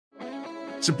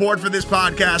Support for this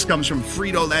podcast comes from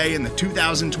Frito-Lay and the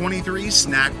 2023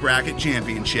 Snack Bracket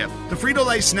Championship. The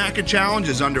Frito-Lay Snack Challenge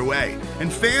is underway,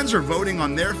 and fans are voting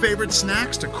on their favorite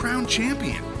snacks to crown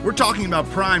champion. We're talking about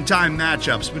prime-time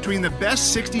matchups between the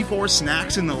best 64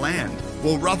 snacks in the land.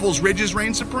 Will Ruffles Ridges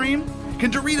reign supreme?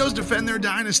 Can Doritos defend their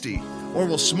dynasty? Or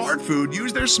will Smart Food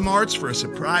use their smarts for a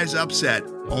surprise upset?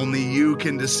 Only you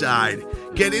can decide.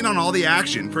 Get in on all the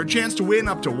action for a chance to win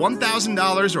up to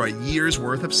 $1,000 or a year's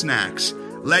worth of snacks.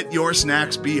 Let your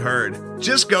snacks be heard.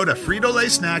 Just go to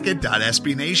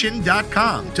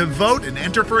fritolaysnacket.sbnation.com to vote and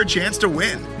enter for a chance to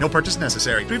win. No purchase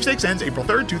necessary. Sweepstakes ends April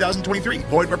 3rd, 2023.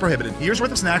 Void where prohibited. Year's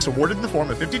worth of snacks awarded in the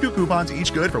form of 52 coupons,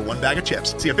 each good for one bag of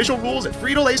chips. See official rules at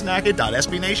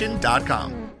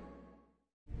fritolaysnacket.sbnation.com.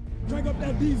 Drag up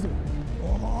that diesel.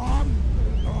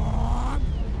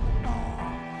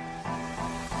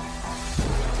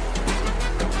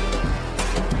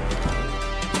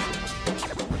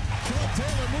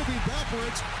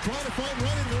 Trying to find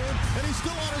running room, and he's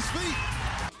still on his feet.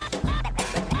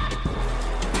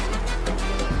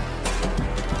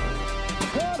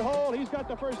 Good hole. He's got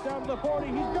the first down to the 40.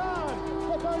 He's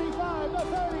gone. The 35, the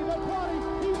 30, the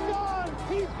 20. He's gone.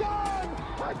 He's gone.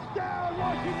 Touchdown,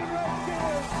 Washington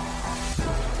Redskins.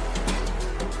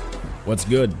 What's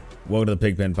good? Welcome to the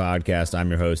Pigpen Podcast. I'm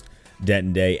your host,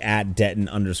 Denton Day, at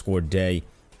Denton_Day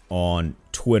on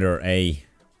Twitter. A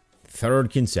third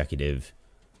consecutive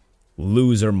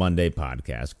Loser Monday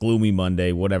podcast, Gloomy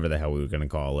Monday, whatever the hell we were going to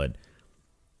call it.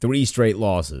 3 straight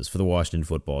losses for the Washington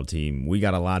football team. We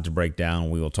got a lot to break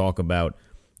down. We will talk about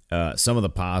some of the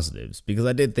positives, because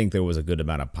I did think there was a good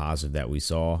amount of positive that we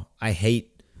saw. I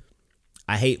hate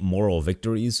moral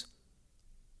victories,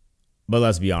 but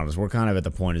let's be honest, we're kind of at the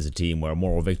point as a team where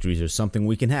moral victories are something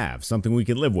we can have, something we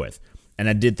can live with. And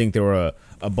I did think there were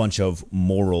a bunch of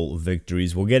moral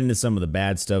victories. We'll get into some of the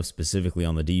bad stuff, specifically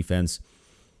on the defense.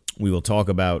 We will talk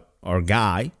about our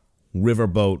guy,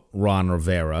 Riverboat Ron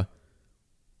Rivera.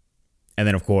 And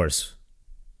then, of course,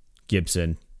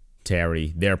 Gibson,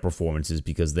 Terry, their performances,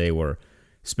 because they were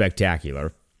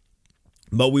spectacular.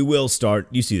 But we will start,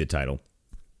 you see the title.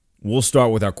 We'll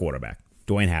start with our quarterback,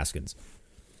 Dwayne Haskins,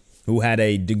 who had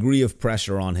a degree of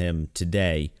pressure on him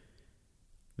today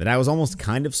that I was almost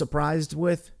kind of surprised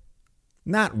with.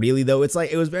 Not really, though.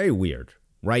 It was very weird,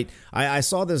 right? I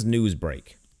saw this news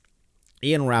break.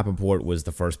 Ian Rappaport was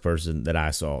the first person that I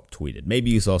saw tweeted.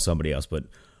 Maybe you saw somebody else, but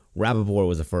Rappaport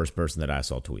was the first person that I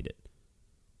saw tweeted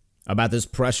about this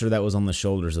pressure that was on the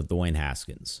shoulders of Dwayne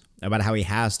Haskins, about how he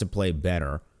has to play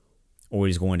better or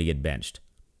he's going to get benched.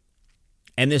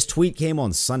 And this tweet came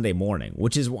on Sunday morning,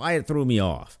 which is why it threw me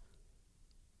off.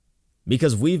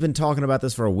 Because we've been talking about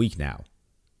this for a week now.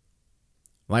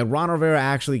 Like, Ron Rivera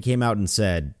actually came out and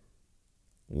said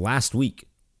last week,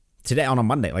 today on a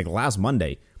Monday, like last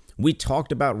Monday, we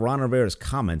talked about Ron Rivera's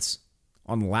comments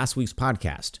on last week's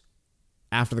podcast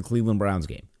after the Cleveland Browns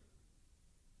game.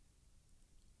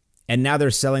 And now they're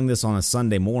selling this on a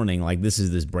Sunday morning like this is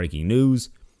this breaking news,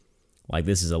 like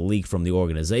this is a leak from the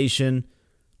organization,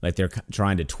 like they're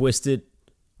trying to twist it.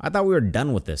 I thought we were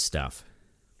done with this stuff.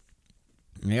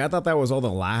 I thought that was all the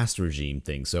last regime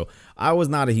thing. So I was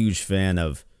not a huge fan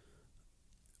of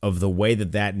the way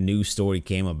that news story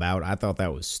came about. I thought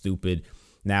that was stupid.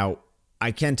 Now,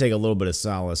 I can take a little bit of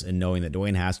solace in knowing that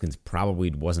Dwayne Haskins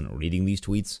probably wasn't reading these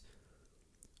tweets.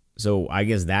 So I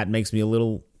guess that makes me a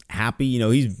little happy. You know,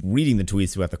 he's reading the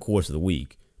tweets throughout the course of the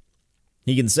week.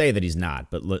 He can say that he's not,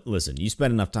 but listen, you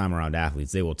spend enough time around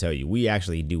athletes, they will tell you, we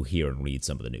actually do hear and read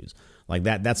some of the news. Like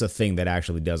that's a thing that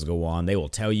actually does go on. They will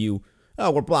tell you, oh,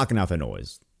 we're blocking out the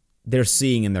noise. They're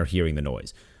seeing and they're hearing the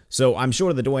noise. So I'm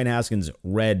sure that Dwayne Haskins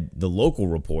read the local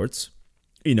reports,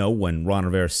 you know, when Ron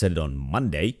Rivera said it on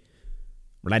Monday.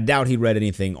 But I doubt he read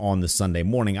anything on the Sunday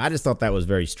morning. I just thought that was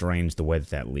very strange the way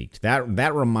that leaked.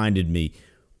 That reminded me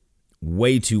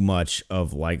way too much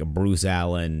of like a Bruce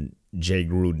Allen, Jay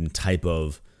Gruden type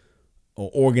of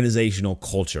organizational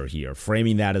culture here,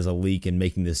 framing that as a leak and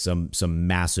making this some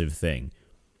massive thing.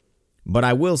 But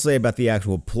I will say about the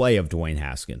actual play of Dwayne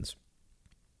Haskins,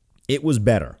 it was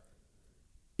better.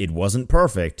 It wasn't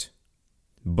perfect,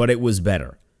 but it was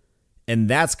better. And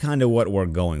that's kind of what we're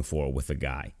going for with the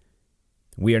guy.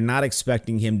 We are not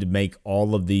expecting him to make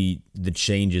all of the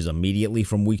changes immediately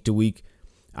from week to week.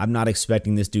 I'm not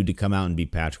expecting this dude to come out and be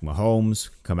Patrick Mahomes,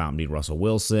 come out and be Russell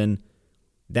Wilson.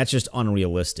 That's just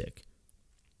unrealistic.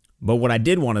 But what I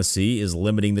did want to see is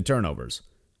limiting the turnovers.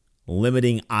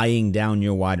 Limiting eyeing down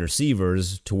your wide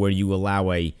receivers to where you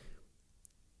allow a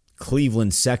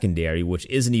Cleveland secondary, which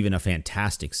isn't even a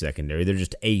fantastic secondary, they're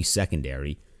just a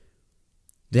secondary,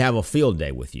 to have a field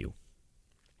day with you.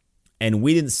 And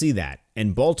we didn't see that.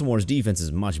 And Baltimore's defense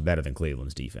is much better than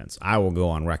Cleveland's defense. I will go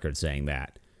on record saying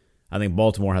that. I think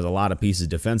Baltimore has a lot of pieces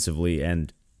defensively,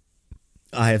 and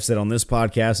I have said on this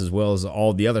podcast, as well as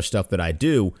all the other stuff that I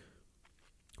do,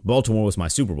 Baltimore was my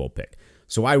Super Bowl pick.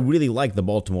 So I really like the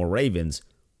Baltimore Ravens,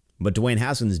 but Dwayne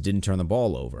Haskins didn't turn the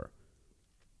ball over.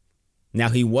 Now,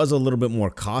 he was a little bit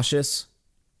more cautious,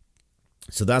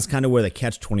 so that's kind of where the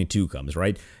catch-22 comes,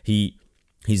 right?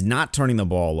 He's not turning the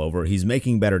ball over. He's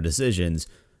making better decisions,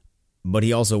 but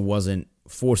he also wasn't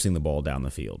forcing the ball down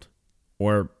the field.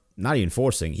 Or not even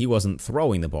forcing, he wasn't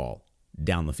throwing the ball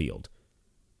down the field.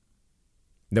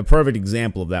 The perfect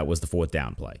example of that was the fourth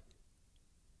down play.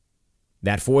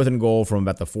 That 4th and goal from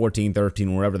about the 14,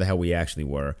 13, wherever the hell we actually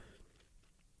were,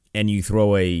 and you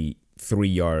throw a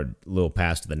 3-yard little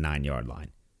pass to the 9-yard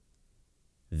line.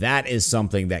 That is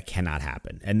something that cannot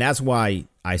happen. And that's why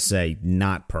I say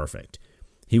not perfect.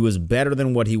 He was better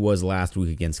than what he was last week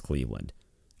against Cleveland.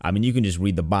 I mean, you can just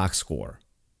read the box score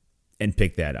and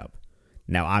pick that up.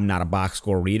 Now, I'm not a box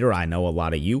score reader. I know a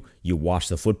lot of you. You watch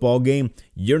the football game.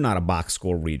 You're not a box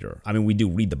score reader. I mean, we do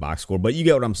read the box score, but you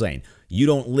get what I'm saying. You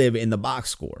don't live in the box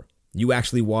score. You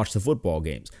actually watch the football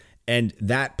games. And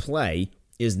that play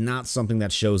is not something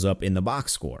that shows up in the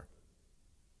box score.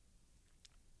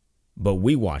 But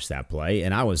we watched that play,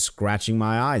 and I was scratching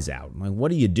my eyes out. I'm like,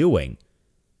 what are you doing?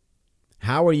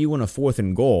 How are you in a 4th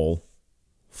and goal,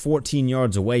 14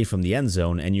 yards away from the end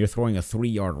zone, and you're throwing a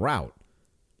 3-yard route?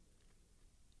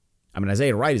 I mean,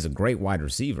 Isaiah Wright is a great wide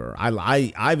receiver.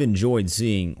 I've enjoyed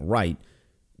seeing Wright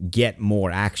get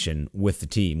more action with the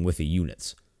team, with the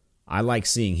units. I like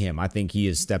seeing him. I think he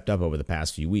has stepped up over the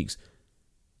past few weeks.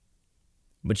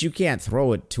 But you can't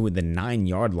throw it to the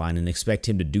 9-yard line and expect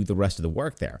him to do the rest of the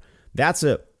work there. That's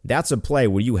a play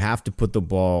where you have to put the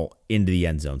ball into the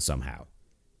end zone somehow.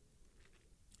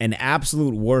 An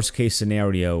absolute worst case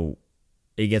scenario,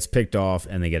 it gets picked off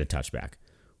and they get a touchback.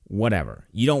 Whatever.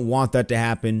 You don't want that to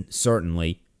happen,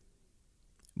 certainly.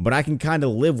 But I can kind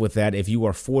of live with that if you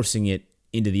are forcing it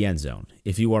into the end zone.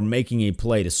 If you are making a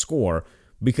play to score.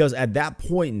 Because at that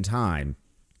point in time,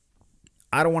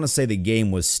 I don't want to say the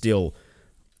game was still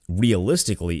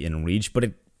realistically in reach,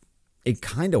 but it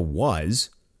kind of was.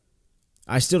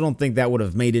 I still don't think that would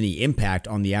have made any impact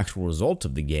on the actual result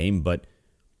of the game, but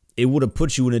it would have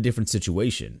put you in a different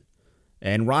situation.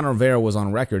 And Ron Rivera was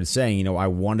on record saying, I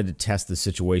wanted to test the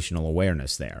situational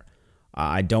awareness there.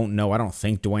 I don't know. I don't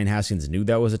think Dwayne Haskins knew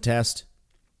that was a test.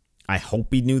 I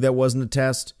hope he knew that wasn't a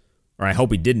test. Or I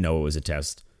hope he didn't know it was a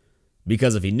test.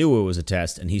 Because if he knew it was a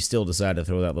test and he still decided to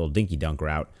throw that little dinky dunk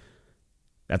route,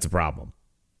 that's a problem.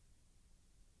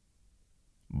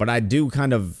 But I do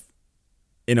kind of,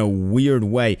 in a weird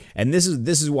way, and this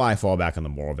is why I fall back on the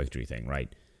moral victory thing,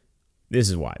 right? This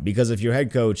is why. Because if your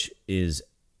head coach is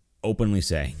openly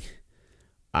saying,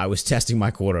 I was testing my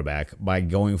quarterback by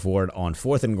going for it on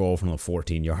 4th and goal from the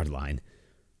 14-yard line,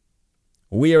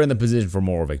 we are in the position for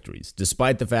moral victories,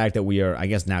 despite the fact that we are, I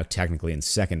guess now technically in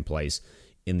second place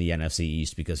in the NFC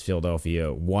East because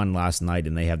Philadelphia won last night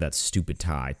and they have that stupid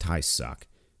tie. Ties suck.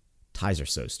 Ties are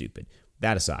so stupid.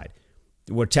 That aside,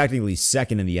 we're technically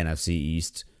second in the NFC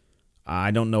East.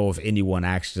 I don't know if anyone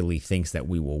actually thinks that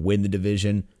we will win the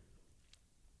division.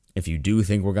 If you do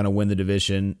think we're going to win the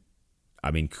division,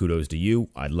 I mean, kudos to you.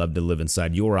 I'd love to live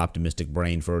inside your optimistic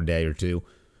brain for a day or two.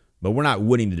 But we're not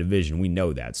winning the division. We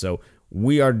know that. So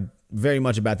we are very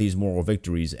much about these moral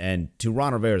victories. And to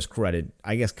Ron Rivera's credit,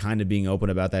 I guess kind of being open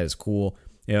about that is cool.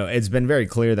 It's been very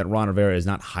clear that Ron Rivera is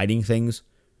not hiding things.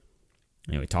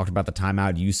 We talked about the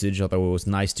timeout usage, although it was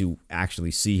nice to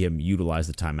actually see him utilize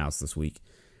the timeouts this week.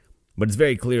 But it's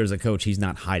very clear as a coach, he's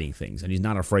not hiding things. And he's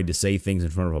not afraid to say things in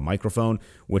front of a microphone,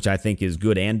 which I think is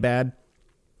good and bad.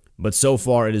 But so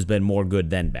far, it has been more good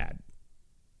than bad.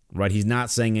 Right? He's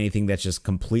not saying anything that's just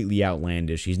completely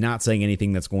outlandish. He's not saying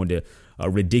anything that's going to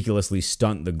ridiculously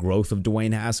stunt the growth of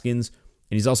Dwayne Haskins.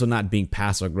 And he's also not being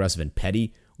passive-aggressive and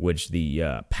petty, which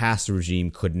the past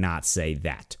regime could not say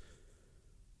that.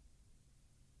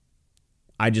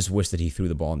 I just wish that he threw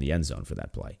the ball in the end zone for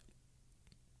that play.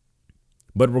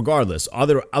 But regardless,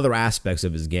 other aspects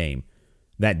of his game,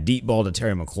 that deep ball to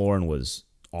Terry McLaurin was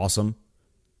awesome.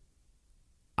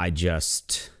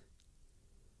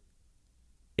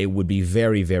 It would be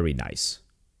very, very nice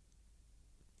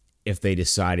if they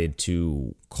decided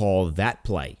to call that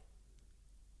play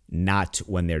not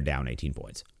when they're down 18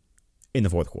 points in the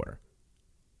fourth quarter.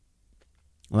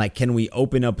 Like, can we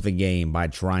open up the game by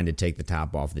trying to take the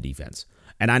top off the defense?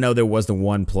 And I know there was the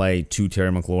one play to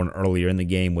Terry McLaurin earlier in the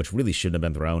game, which really shouldn't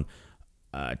have been thrown.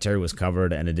 Terry was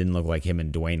covered, and it didn't look like him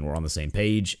and Dwayne were on the same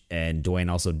page. And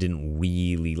Dwayne also didn't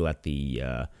really let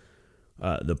the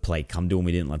the play come to him.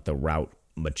 We didn't let the route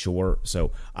mature.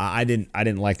 So I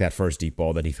didn't like that first deep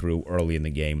ball that he threw early in the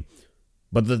game.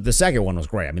 But the second one was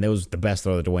great. I mean, that was the best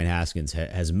throw that Dwayne Haskins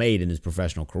has made in his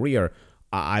professional career.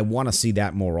 I want to see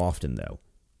that more often, though.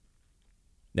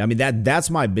 I mean, that's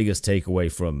my biggest takeaway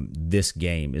from this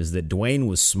game, is that Dwayne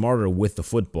was smarter with the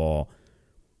football,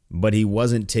 but he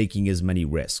wasn't taking as many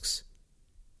risks.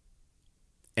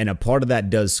 And a part of that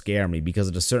does scare me, because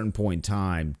at a certain point in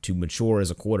time, to mature as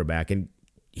a quarterback, and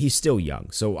he's still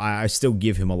young, so I still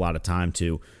give him a lot of time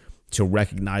to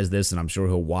recognize this, and I'm sure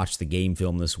he'll watch the game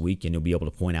film this week, and he'll be able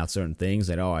to point out certain things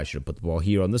that, I should have put the ball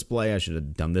here on this play, I should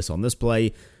have done this on this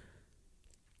play.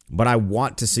 But I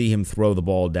want to see him throw the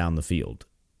ball down the field.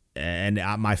 And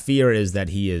my fear is that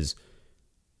he is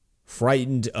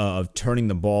frightened of turning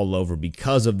the ball over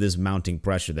because of this mounting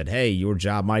pressure that, hey, your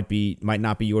job might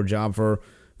not be your job for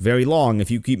very long if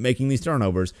you keep making these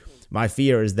turnovers. My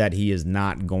fear is that he is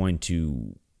not going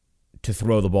to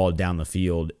throw the ball down the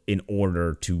field in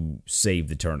order to save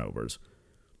the turnovers.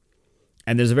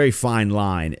 And there's a very fine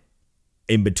line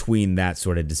in between that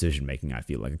sort of decision-making, I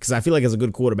feel like. Because I feel like as a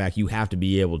good quarterback, you have to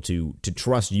be able to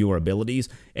trust your abilities,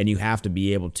 and you have to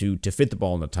be able to fit the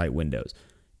ball in the tight windows.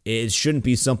 It shouldn't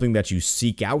be something that you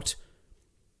seek out.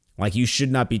 Like, you should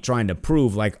not be trying to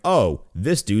prove, like, oh,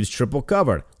 this dude's triple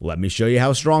covered. Let me show you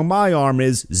how strong my arm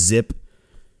is. Zip.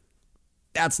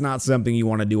 That's not something you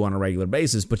want to do on a regular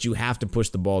basis, but you have to push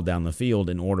the ball down the field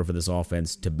in order for this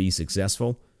offense to be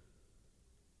successful.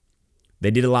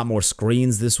 They did a lot more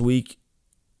screens this week,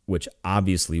 which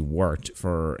obviously worked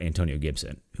for Antonio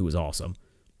Gibson, who was awesome.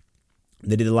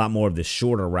 They did a lot more of the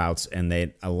shorter routes, and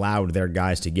they allowed their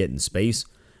guys to get in space,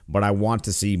 but I want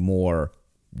to see more,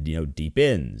 deep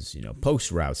ends,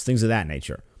 post routes, things of that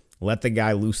nature. Let the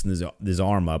guy loosen his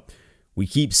arm up. We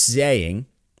keep saying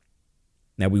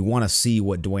that we want to see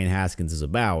what Dwayne Haskins is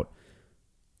about.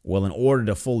 Well, in order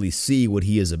to fully see what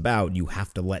he is about, you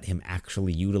have to let him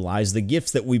actually utilize the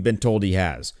gifts that we've been told he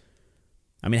has.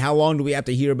 I mean, how long do we have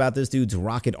to hear about this dude's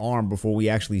rocket arm before we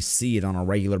actually see it on a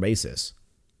regular basis?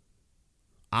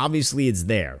 Obviously, it's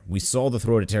there. We saw the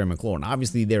throw to Terry McLaurin.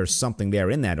 Obviously, there's something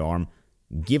there in that arm.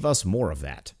 Give us more of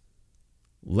that.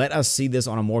 Let us see this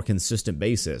on a more consistent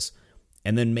basis.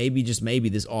 And then maybe, just maybe,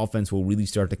 this offense will really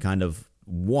start to kind of,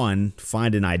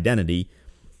 find an identity,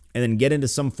 and then get into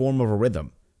some form of a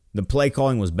rhythm. The play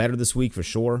calling was better this week for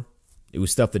sure. It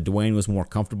was stuff that Dwayne was more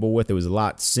comfortable with. It was a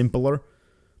lot simpler. A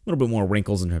little bit more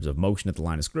wrinkles in terms of motion at the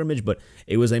line of scrimmage, but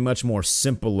it was a much more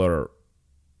simpler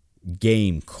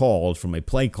game called from a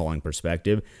play calling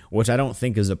perspective, which I don't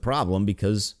think is a problem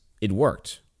because it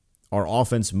worked. Our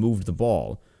offense moved the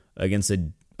ball against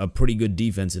a pretty good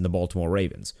defense in the Baltimore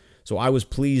Ravens. So I was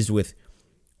pleased with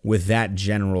that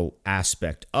general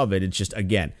aspect of it. It's just,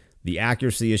 again, the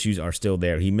accuracy issues are still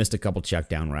there. He missed a couple check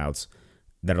down routes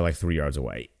that are like 3 yards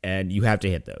away, and you have to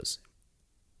hit those.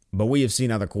 But we have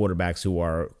seen other quarterbacks who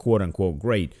are quote-unquote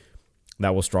great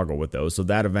that will struggle with those. So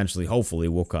that eventually, hopefully,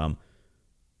 will come.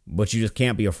 But you just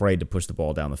can't be afraid to push the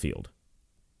ball down the field.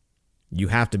 You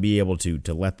have to be able to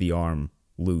let the arm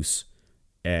loose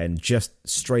and just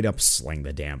straight up sling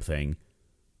the damn thing.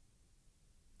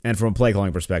 And from a play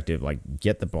calling perspective,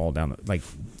 get the ball down,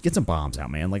 get some bombs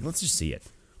out, man. Let's just see it.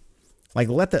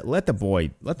 Let the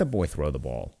boy throw the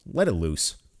ball. Let it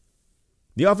loose.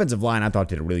 The offensive line, I thought,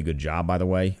 did a really good job, by the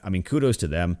way. I mean, kudos to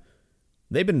them.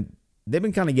 They've been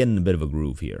kind of getting a bit of a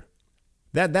groove here.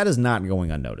 That is not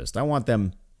going unnoticed. I want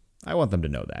them to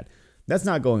know that. That's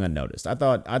not going unnoticed. I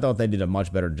thought they did a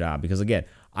much better job because, again,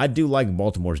 I do like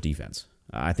Baltimore's defense.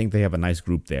 I think they have a nice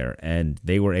group there, and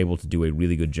they were able to do a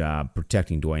really good job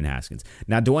protecting Dwayne Haskins.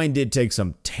 Now, Dwayne did take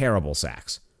some terrible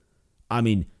sacks. I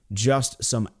mean, just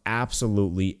some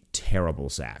absolutely terrible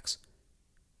sacks.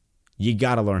 You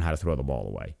got to learn how to throw the ball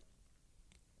away.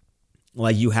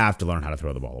 You have to learn how to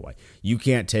throw the ball away. You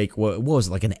can't take, what was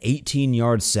it, an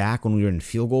 18-yard sack when we were in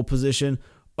field goal position?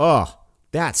 Oh,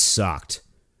 that sucked.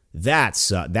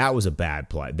 That was a bad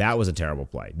play. That was a terrible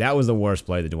play. That was the worst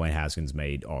play that Dwayne Haskins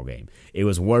made all game. It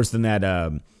was worse than that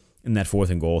in that 4th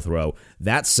and goal throw.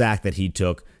 That sack that he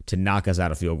took to knock us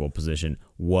out of field goal position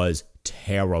was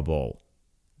terrible.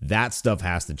 That stuff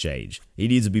has to change. He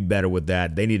needs to be better with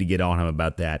that. They need to get on him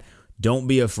about that. Don't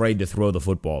be afraid to throw the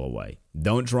football away.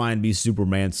 Don't try and be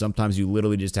Superman. Sometimes you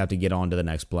literally just have to get on to the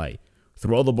next play.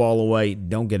 Throw the ball away.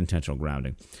 Don't get intentional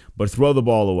grounding. But throw the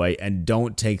ball away and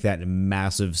don't take that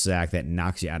massive sack that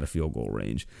knocks you out of field goal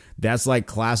range. That's like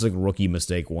classic rookie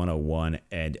mistake 101,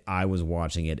 and I was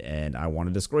watching it and I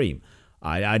wanted to scream.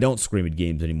 I don't scream at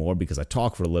games anymore because I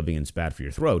talk for a living and it's bad for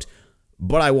your throat.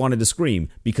 But I wanted to scream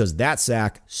because that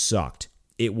sack sucked.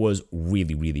 It was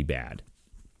really, really bad.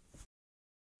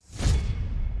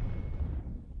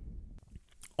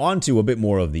 On to a bit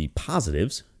more of the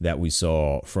positives that we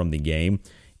saw from the game.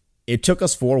 It took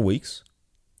us 4 weeks,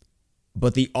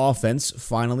 but the offense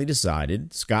finally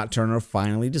decided, Scott Turner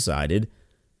finally decided,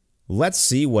 let's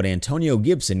see what Antonio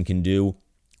Gibson can do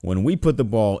when we put the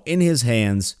ball in his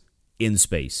hands in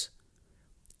space.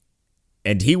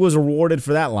 And he was rewarded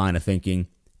for that line of thinking,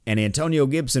 and Antonio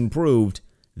Gibson proved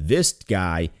this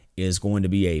guy is going to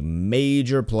be a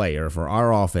major player for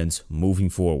our offense moving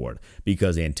forward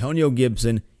because Antonio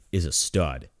Gibson is a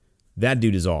stud. That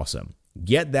dude is awesome.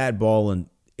 Get that ball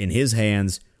in his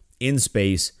hands in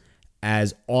space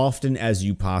as often as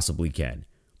you possibly can.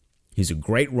 He's a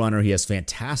great runner. He has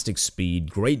fantastic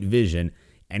speed, great vision,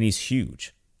 and he's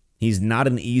huge. He's not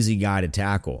an easy guy to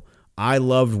tackle. I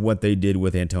loved what they did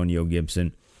with Antonio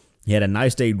Gibson. He had a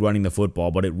nice day running the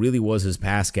football, but it really was his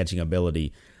pass-catching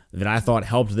ability that I thought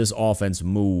helped this offense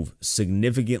move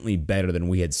significantly better than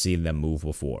we had seen them move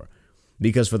before.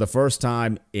 Because for the first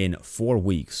time in 4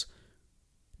 weeks,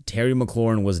 Terry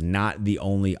McLaurin was not the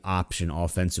only option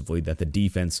offensively that the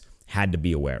defense had to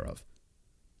be aware of.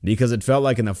 Because it felt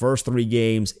like in the first 3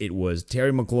 games, it was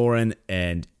Terry McLaurin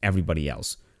and everybody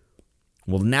else.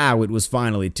 Well, now it was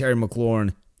finally Terry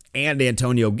McLaurin and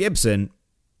Antonio Gibson,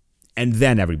 and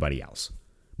then everybody else.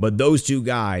 But those 2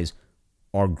 guys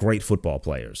are great football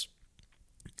players.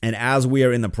 And as we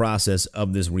are in the process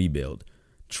of this rebuild,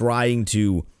 trying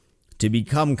to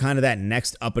become kind of that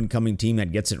next up-and-coming team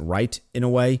that gets it right in a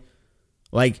way,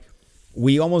 like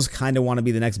we almost kind of want to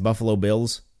be the next Buffalo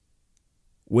Bills,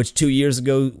 which 2 years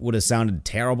ago would have sounded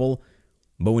terrible.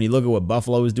 But when you look at what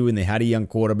Buffalo was doing, they had a young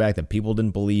quarterback that people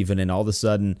didn't believe in, and all of a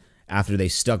sudden, after they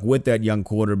stuck with that young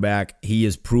quarterback, he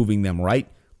is proving them right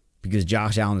because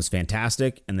Josh Allen is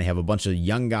fantastic, and they have a bunch of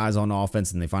young guys on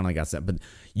offense, and they finally got set. But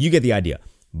you get the idea.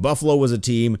 Buffalo was a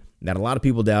team that a lot of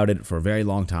people doubted for a very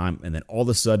long time, and then all of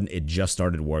a sudden, it just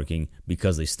started working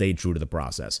because they stayed true to the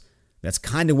process. That's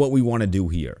kind of what we want to do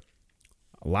here.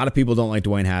 A lot of people don't like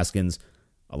Dwayne Haskins.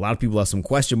 A lot of people have some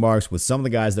question marks with some of the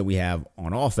guys that we have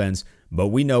on offense, but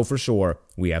we know for sure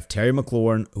we have Terry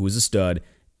McLaurin, who is a stud,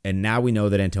 and now we know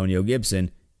that Antonio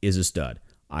Gibson is a stud.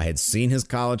 I had seen his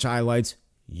college highlights.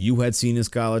 You had seen his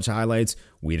college highlights.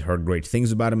 We had heard great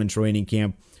things about him in training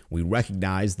camp. We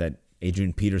recognized that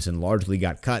Adrian Peterson largely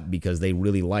got cut because they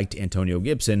really liked Antonio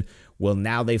Gibson. Well,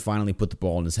 now they finally put the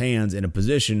ball in his hands in a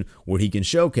position where he can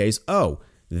showcase, oh,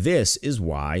 this is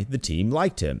why the team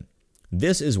liked him.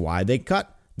 This is why they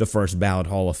cut the first ballot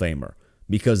Hall of Famer,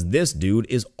 because this dude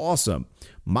is awesome.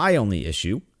 My only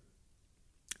issue,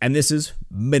 and this is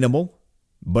minimal,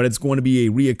 but it's going to be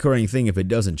a reoccurring thing if it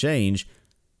doesn't change,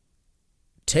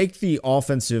 take the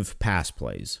offensive pass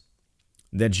plays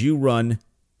that you run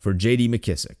for J.D.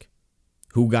 McKissick,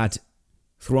 who got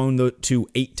thrown to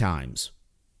 8 times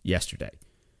yesterday,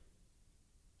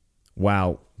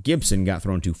 while Gibson got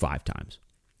thrown to 5 times.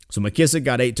 So McKissick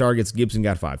got 8 targets, Gibson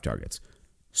got 5 targets.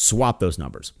 Swap those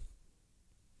numbers.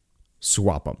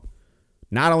 Swap them.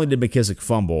 Not only did McKissick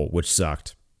fumble, which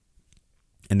sucked,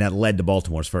 and that led to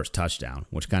Baltimore's first touchdown,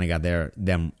 which kind of got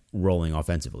them rolling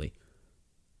offensively,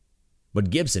 but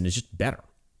Gibson is just better.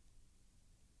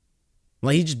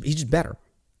 Like he's just better.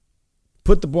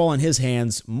 Put the ball in his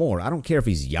hands more. I don't care if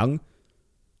he's young.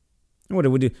 What do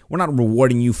we do? We're not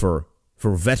rewarding you for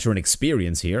veteran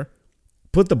experience here.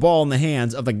 Put the ball in the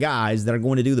hands of the guys that are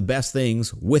going to do the best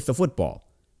things with the football.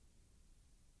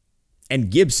 And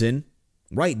Gibson,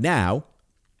 right now,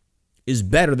 is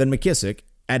better than McKissick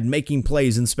at making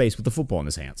plays in space with the football in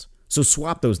his hands. So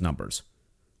swap those numbers.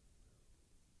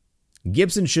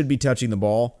 Gibson should be touching the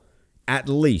ball at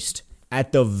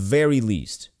the very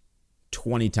least,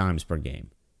 20 times per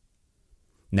game.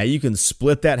 Now, you can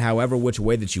split that however which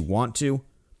way that you want to,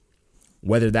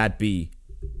 whether that be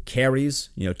carries,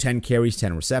 10 carries,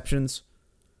 10 receptions,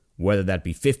 whether that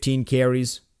be 15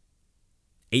 carries,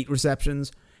 8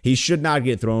 receptions. He should not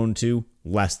get thrown to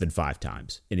less than 5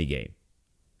 times in a game.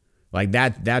 Like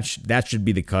that should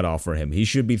be the cutoff for him. He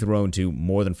should be thrown to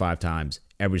more than 5 times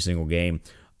every single game.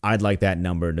 I'd like that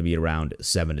number to be around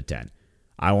 7 to 10.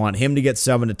 I want him to get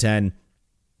 7 to 10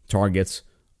 targets.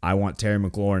 I want Terry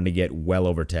McLaurin to get well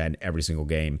over 10 every single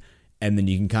game. And then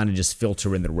you can kind of just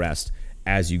filter in the rest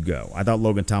as you go. I thought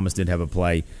Logan Thomas did have a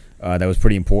play that was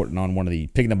pretty important on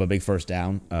picking up a big first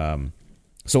down.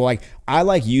 I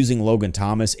like using Logan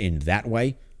Thomas in that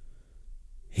way.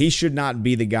 He should not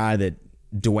be the guy that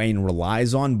Dwayne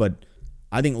relies on, but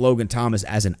I think Logan Thomas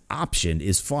as an option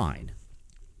is fine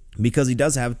because he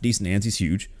does have decent hands. He's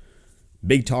huge,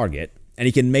 big target, and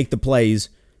he can make the plays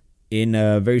in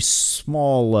very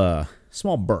small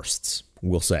bursts,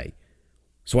 we'll say.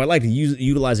 So I like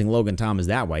utilizing Logan Thomas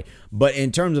that way. But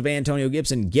in terms of Antonio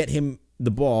Gibson, get him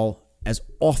the ball as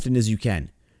often as you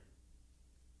can.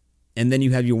 And then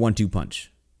you have your 1-2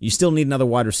 punch. You still need another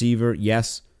wide receiver,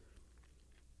 yes.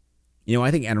 I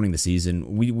think entering the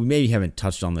season, we maybe haven't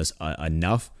touched on this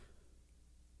enough,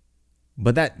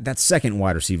 but that second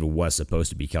wide receiver was supposed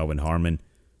to be Kelvin Harmon.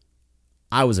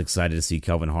 I was excited to see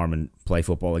Kelvin Harmon play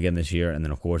football again this year, and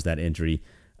then, of course, that injury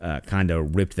kind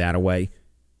of ripped that away.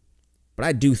 But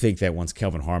I do think that once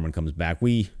Kelvin Harmon comes back,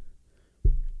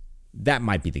 that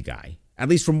might be the guy. At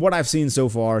least from what I've seen so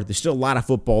far, there's still a lot of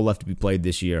football left to be played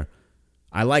this year.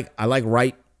 I like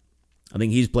Wright. I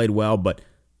think he's played well, but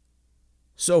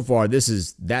so far,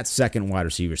 that second wide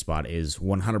receiver spot is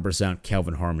 100%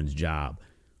 Kelvin Harmon's job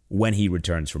when he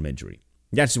returns from injury.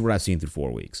 That's what I've seen through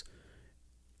 4 weeks.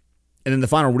 And then the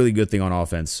final really good thing on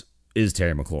offense is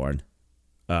Terry McLaurin.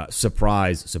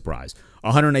 Surprise, surprise.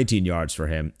 118 yards for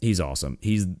him. He's awesome.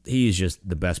 He's just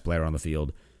the best player on the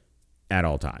field at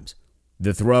all times.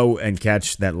 The throw and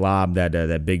catch, that lob,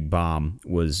 that big bomb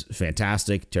was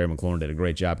fantastic. Terry McLaurin did a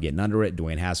great job getting under it.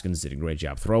 Dwayne Haskins did a great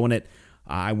job throwing it.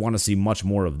 I want to see much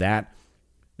more of that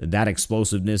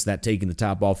explosiveness, that taking the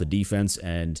top off the defense.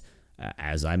 And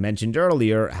as I mentioned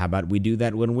earlier, how about we do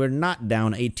that when we're not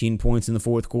down 18 points in the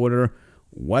fourth quarter?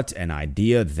 What an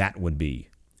idea that would be.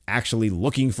 Actually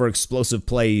looking for explosive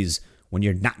plays when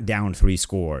you're not down 3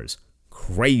 scores.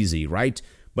 Crazy, right?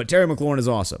 But Terry McLaurin is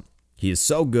awesome. He is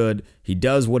so good. He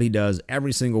does what he does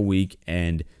every single week.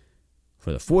 And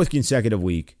for the 4th consecutive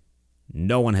week,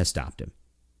 no one has stopped him.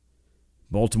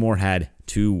 Baltimore had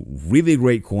 2 really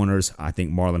great corners. I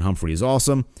think Marlon Humphrey is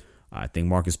awesome. I think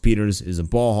Marcus Peters is a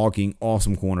ball-hawking,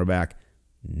 awesome cornerback.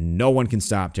 No one can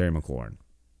stop Terry McLaurin.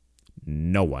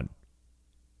 No one.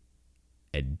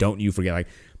 And don't you forget,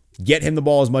 get him the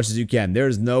ball as much as you can.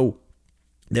 There's no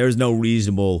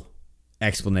reasonable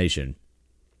explanation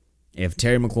if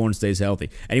Terry McLaurin stays healthy.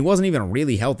 And he wasn't even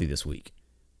really healthy this week.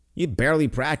 He barely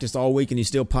practiced all week, and he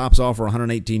still pops off for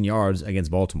 118 yards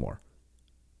against Baltimore.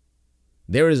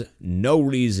 There is no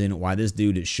reason why this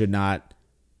dude should not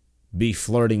be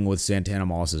flirting with Santana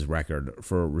Moss's record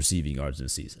for receiving yards in the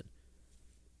season.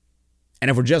 And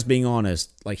if we're just being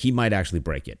honest, he might actually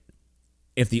break it.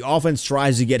 If the offense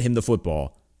tries to get him the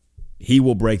football, he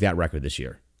will break that record this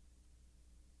year.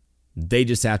 They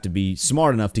just have to be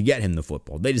smart enough to get him the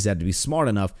football. They just have to be smart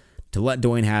enough to let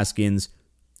Dwayne Haskins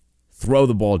throw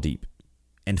the ball deep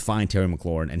and find Terry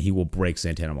McLaurin, and he will break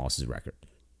Santana Moss's record.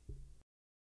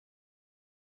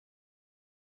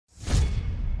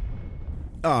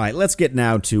 All right, let's get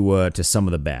now to some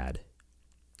of the bad.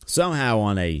 Somehow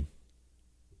on a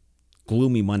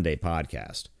Gloomy Monday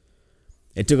podcast,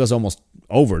 it took us almost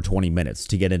over 20 minutes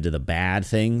to get into the bad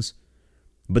things,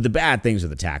 but the bad things are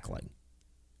the tackling,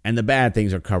 and the bad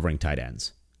things are covering tight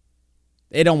ends.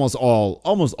 It almost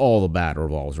all the bad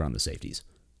revolves around the safeties.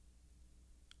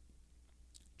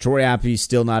 Troy Apke's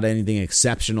still not anything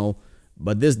exceptional,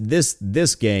 but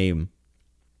this game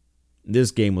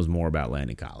was more about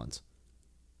Landon Collins.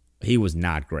 He was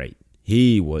not great.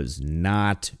 He was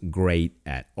not great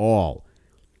at all.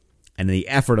 And the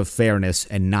effort of fairness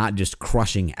and not just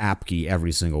crushing Apke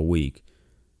every single week.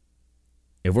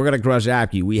 If we're going to crush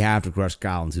Apke, we have to crush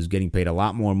Collins, who's getting paid a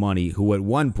lot more money, who at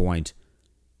one point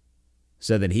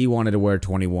said that he wanted to wear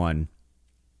 21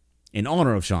 in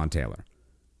honor of Sean Taylor.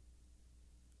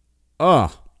 You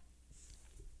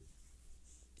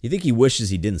think he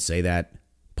wishes he didn't say that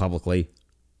publicly?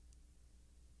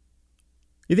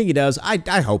 You think he does?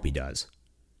 I hope he does.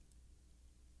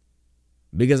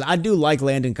 Because I do like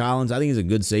Landon Collins. I think he's a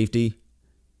good safety.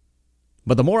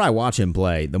 But the more I watch him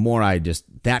play, the more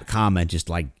that comment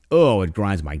it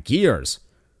grinds my gears.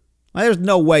 There's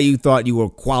no way you thought you were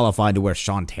qualified to wear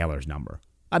Sean Taylor's number.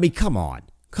 I mean, come on.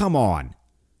 Come on.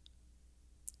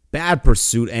 Bad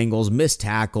pursuit angles, missed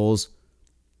tackles,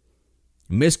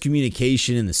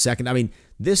 miscommunication in the second. I mean,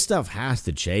 this stuff has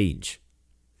to change.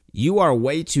 You are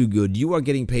way too good. You are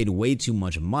getting paid way too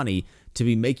much money to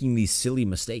be making these silly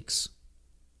mistakes.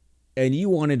 And you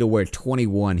wanted to wear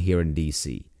 21 here in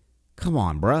D.C. Come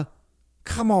on, bruh.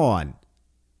 Come on.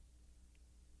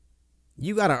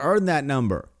 You got to earn that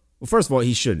number. Well, first of all,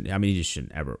 he shouldn't. I mean, he just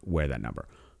shouldn't ever wear that number.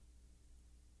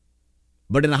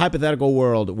 But in a hypothetical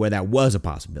world where that was a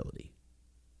possibility,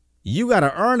 you got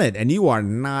to earn it, and you are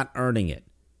not earning it.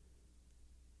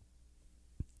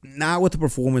 Not with a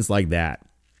performance like that.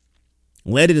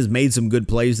 Landon has made some good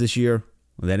plays this year.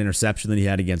 That interception that he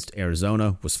had against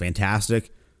Arizona was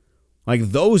fantastic.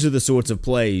 Those are the sorts of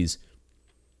plays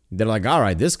that are all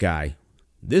right, this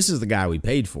is the guy we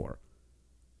paid for.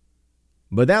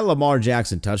 But that Lamar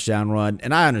Jackson touchdown run,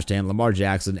 and I understand Lamar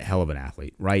Jackson, hell of an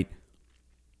athlete, right?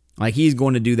 He's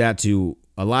going to do that to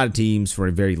a lot of teams for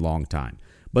a very long time.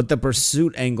 But the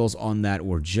pursuit angles on that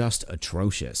were just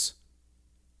atrocious.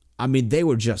 I mean, they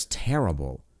were just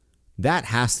terrible. That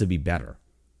has to be better.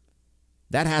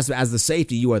 That has to, as the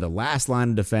safety, you are the last line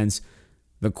of defense.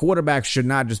 The quarterback should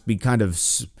not just be kind of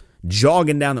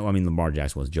jogging down the. I mean, Lamar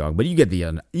Jackson was jogging, but you get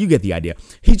the idea.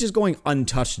 He's just going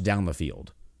untouched down the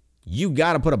field. You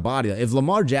got to put a body. If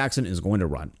Lamar Jackson is going to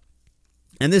run,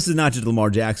 and this is not just Lamar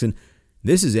Jackson,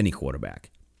 this is any quarterback.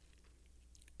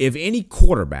 If any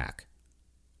quarterback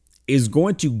is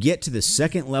going to get to the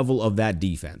second level of that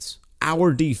defense,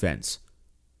 our defense,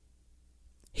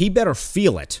 he better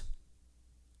feel it.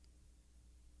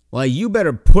 Like, you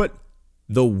better put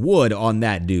the wood on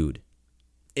that dude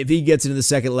if he gets into the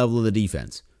second level of the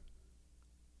defense.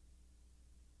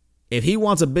 If he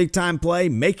wants a big-time play,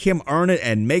 make him earn it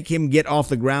and make him get off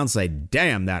the ground and say,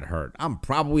 damn, that hurt. I'm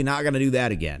probably not going to do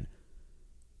that again.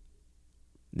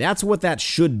 That's what that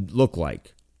should look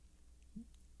like.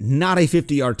 Not a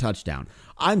 50-yard touchdown.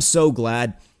 I am so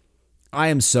glad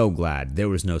there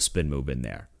was no spin move in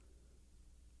there.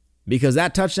 Because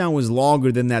that touchdown was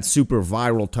longer than that super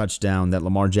viral touchdown that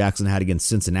Lamar Jackson had against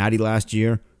Cincinnati last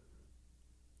year,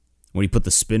 when he put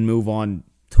the spin move on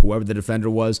whoever the defender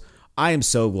was. I am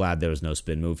so glad there was no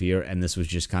spin move here, and this was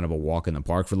just kind of a walk in the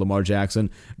park for Lamar Jackson.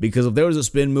 Because if there was a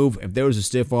spin move, if there was a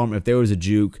stiff arm, if there was a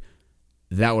juke,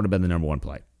 that would have been the number one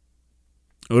play.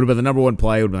 It would have been the number one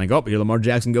play. It would have been like, oh, here Lamar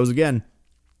Jackson goes again.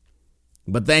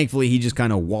 But thankfully, he just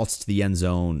kind of waltzed to the end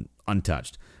zone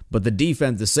untouched. But the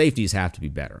defense, the safeties have to be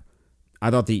better. I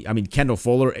thought Kendall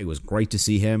Fuller, it was great to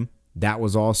see him. That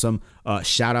was awesome.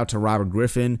 Shout out to Robert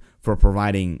Griffin for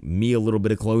providing me a little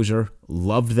bit of closure.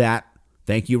 Loved that.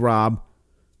 Thank you, Rob.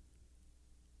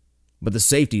 But the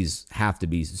safeties have to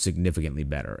be significantly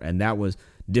better. And that was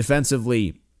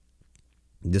defensively,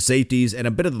 the safeties and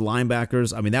a bit of the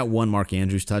linebackers. I mean, that one Mark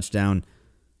Andrews touchdown,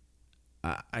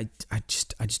 I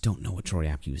just don't know what Troy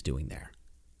Apke was doing there.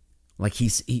 Like, he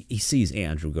sees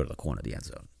Andrew go to the corner of the end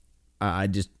zone. I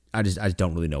just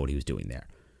don't really know what he was doing there.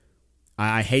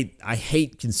 I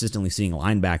hate consistently seeing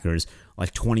linebackers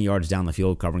like 20 yards down the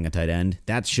field covering a tight end.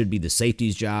 That should be the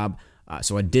safety's job.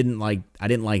 So I didn't like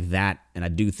that, and I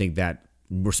do think that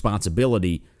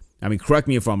responsibility. I mean, correct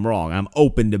me if I'm wrong. I'm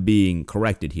open to being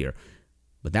corrected here,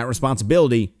 but that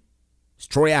responsibility is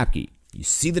Troy Apke. You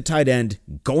see the tight end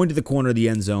going to the corner of the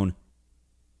end zone,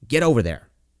 get over there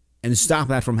and stop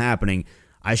that from happening.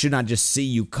 I should not just see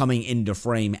you coming into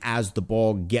frame as the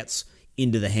ball gets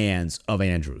into the hands of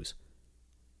Andrews.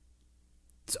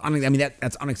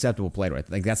 That's unacceptable play, right?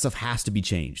 Like, that stuff has to be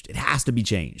changed. It has to be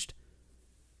changed.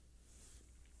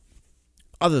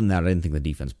 Other than that, I didn't think the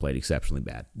defense played exceptionally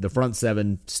bad. The front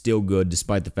seven, still good,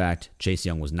 despite the fact Chase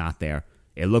Young was not there.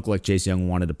 It looked like Chase Young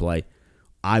wanted to play.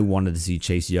 I wanted to see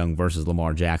Chase Young versus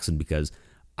Lamar Jackson because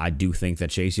I do think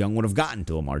that Chase Young would have gotten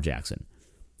to Lamar Jackson.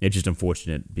 It's just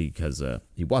unfortunate because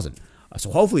he wasn't. So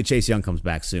hopefully Chase Young comes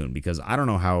back soon, because I don't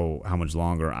know how much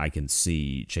longer I can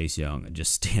see Chase Young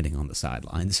just standing on the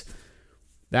sidelines.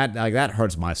 That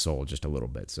hurts my soul just a little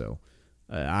bit. So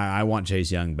I want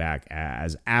Chase Young back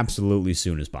as absolutely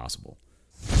soon as possible.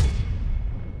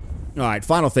 All right,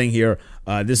 final thing here.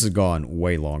 This has gone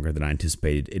way longer than I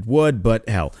anticipated it would, but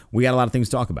hell, we got a lot of things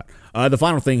to talk about. The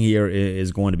final thing here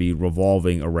is going to be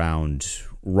revolving around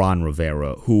Ron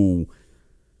Rivera, who,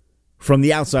 from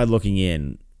the outside looking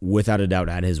in, without a doubt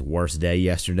had his worst day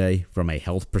yesterday from a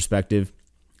health perspective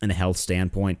and a health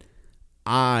standpoint.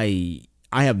 I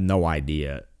have no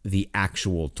idea the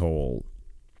actual toll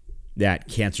that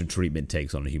cancer treatment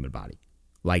takes on a human body.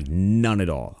 Like, none at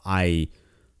all. I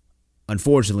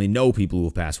unfortunately know people who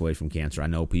have passed away from cancer. I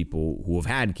know people who have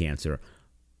had cancer.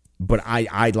 But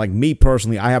I like, me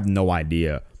personally, I have no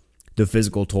idea the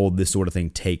physical toll this sort of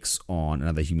thing takes on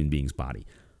another human being's body.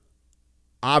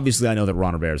 Obviously, I know that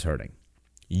Ron Rivera is hurting.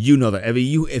 You know that. I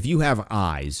mean, if you have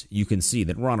eyes, you can see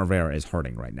that Ron Rivera is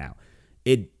hurting right now.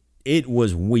 It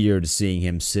was weird seeing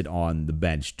him sit on the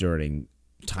bench during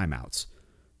timeouts,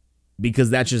 because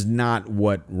that's just not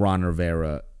what Ron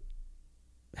Rivera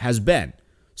has been.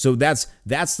 So that's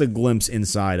the glimpse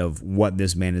inside of what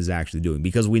this man is actually doing,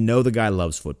 because we know the guy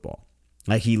loves football.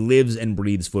 Like, he lives and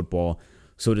breathes football.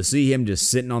 So to see him just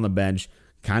sitting on the bench,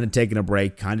 kind of taking a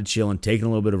break, kind of chilling, taking a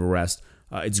little bit of a rest,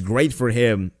 it's great for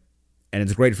him. And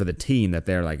it's great for the team that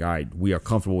they're like, all right, we are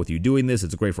comfortable with you doing this.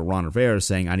 It's great for Ron Rivera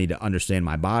saying, I need to understand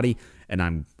my body, and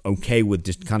I'm okay with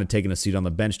just kind of taking a seat on the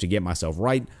bench to get myself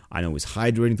right. I know he's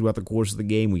hydrating throughout the course of the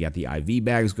game. We got the IV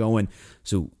bags going.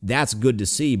 So that's good to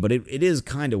see, but it is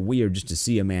kind of weird just to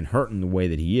see a man hurting the way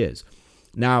that he is.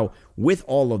 Now, with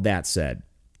all of that said,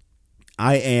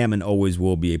 I am and always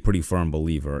will be a pretty firm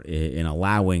believer in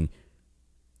allowing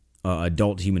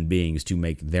adult human beings to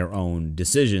make their own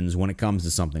decisions when it comes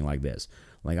to something like this.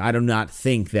 Like, I do not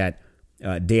think that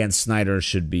Dan Snyder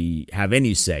should have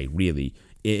any say, really,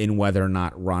 in whether or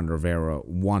not Ron Rivera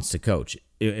wants to coach.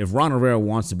 If Ron Rivera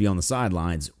wants to be on the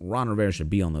sidelines, Ron Rivera should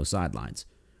be on those sidelines.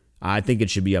 I think it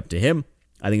should be up to him.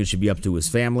 I think it should be up to his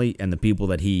family and the people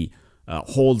that he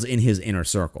holds in his inner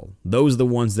circle. Those are the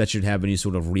ones that should have any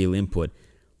sort of real input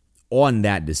on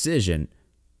that decision.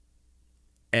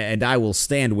 And I will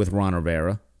stand with Ron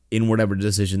Rivera in whatever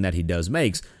decision that he does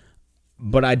makes.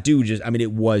 But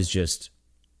it was just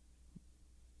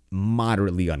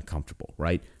moderately uncomfortable,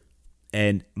 right?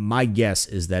 And my guess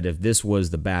is that if this was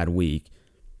the bad week,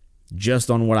 just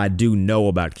on what I do know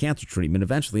about cancer treatment,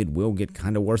 eventually it will get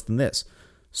kind of worse than this.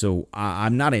 So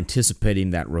I'm not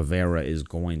anticipating that Rivera is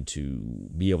going to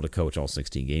be able to coach all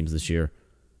 16 games this year.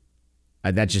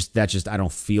 I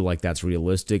don't feel like that's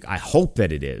realistic. I hope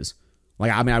that it is.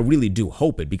 I really do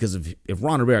hope it, because if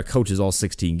Ron Rivera coaches all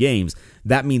 16 games,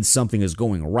 that means something is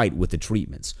going right with the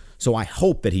treatments. So I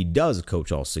hope that he does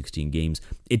coach all 16 games.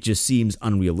 It just seems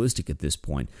unrealistic at this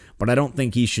point. But I don't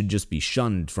think he should just be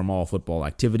shunned from all football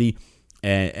activity,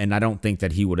 and I don't think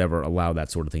that he would ever allow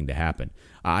that sort of thing to happen.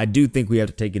 I do think we have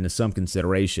to take into some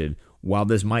consideration, while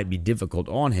this might be difficult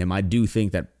on him, I do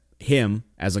think that him,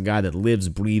 as a guy that lives,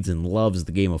 breathes, and loves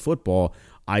the game of football,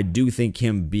 I do think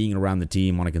him being around the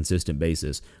team on a consistent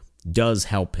basis does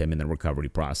help him in the recovery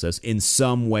process in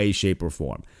some way, shape, or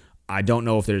form. I don't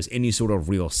know if there's any sort of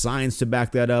real science to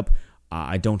back that up.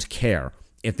 I don't care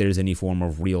if there's any form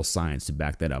of real science to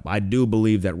back that up. I do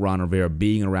believe that Ron Rivera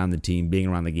being around the team, being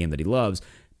around the game that he loves,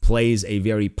 plays a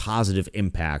very positive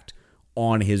impact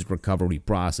on his recovery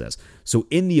process. So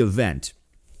in the event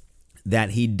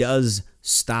that he does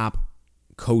stop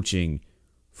coaching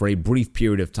for a brief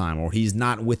period of time, or he's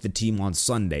not with the team on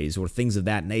Sundays, or things of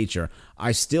that nature,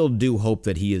 I still do hope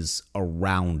that he is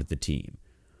around the team.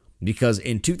 Because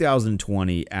in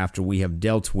 2020, after we have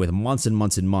dealt with months and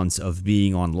months and months of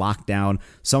being on lockdown,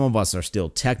 some of us are still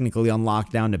technically on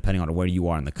lockdown, depending on where you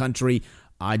are in the country,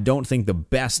 I don't think the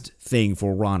best thing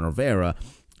for Ron Rivera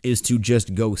is to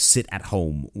just go sit at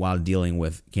home while dealing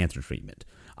with cancer treatment.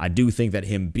 I do think that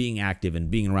him being active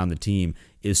and being around the team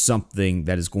is something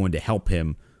that is going to help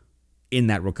him in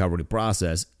that recovery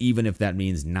process, even if that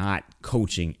means not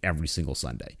coaching every single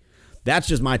Sunday. That's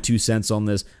just my 2 cents on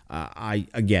this.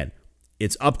 Again,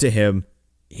 it's up to him.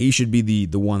 He should be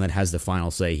the one that has the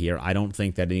final say here. I don't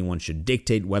think that anyone should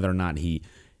dictate whether or not he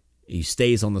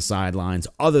stays on the sidelines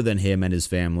other than him and his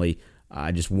family.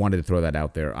 I just wanted to throw that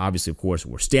out there. Obviously, of course,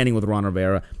 we're standing with Ron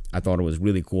Rivera. I thought it was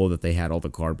really cool that they had all the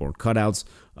cardboard cutouts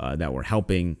that were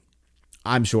helping.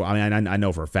 I'm sure, I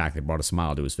know for a fact they brought a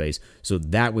smile to his face. So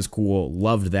that was cool.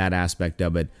 Loved that aspect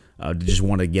of it. Just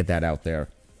wanted to get that out there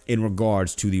in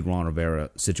regards to the Ron Rivera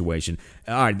situation.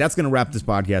 All right, that's going to wrap this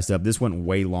podcast up. This went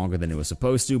way longer than it was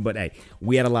supposed to, but hey,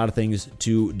 we had a lot of things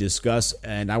to discuss,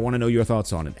 and I want to know your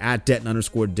thoughts on it. At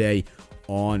Denton_day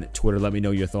on Twitter, let me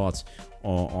know your thoughts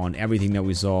on everything that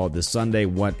we saw this Sunday.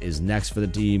 What is next for the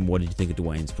team? What did you think of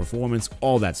Dwayne's performance?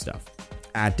 All that stuff.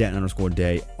 At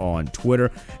Denton_day on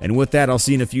Twitter. And with that, I'll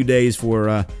see you in a few days for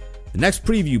the next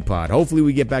preview pod. Hopefully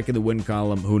we get back in the win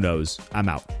column. Who knows? I'm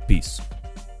out. Peace.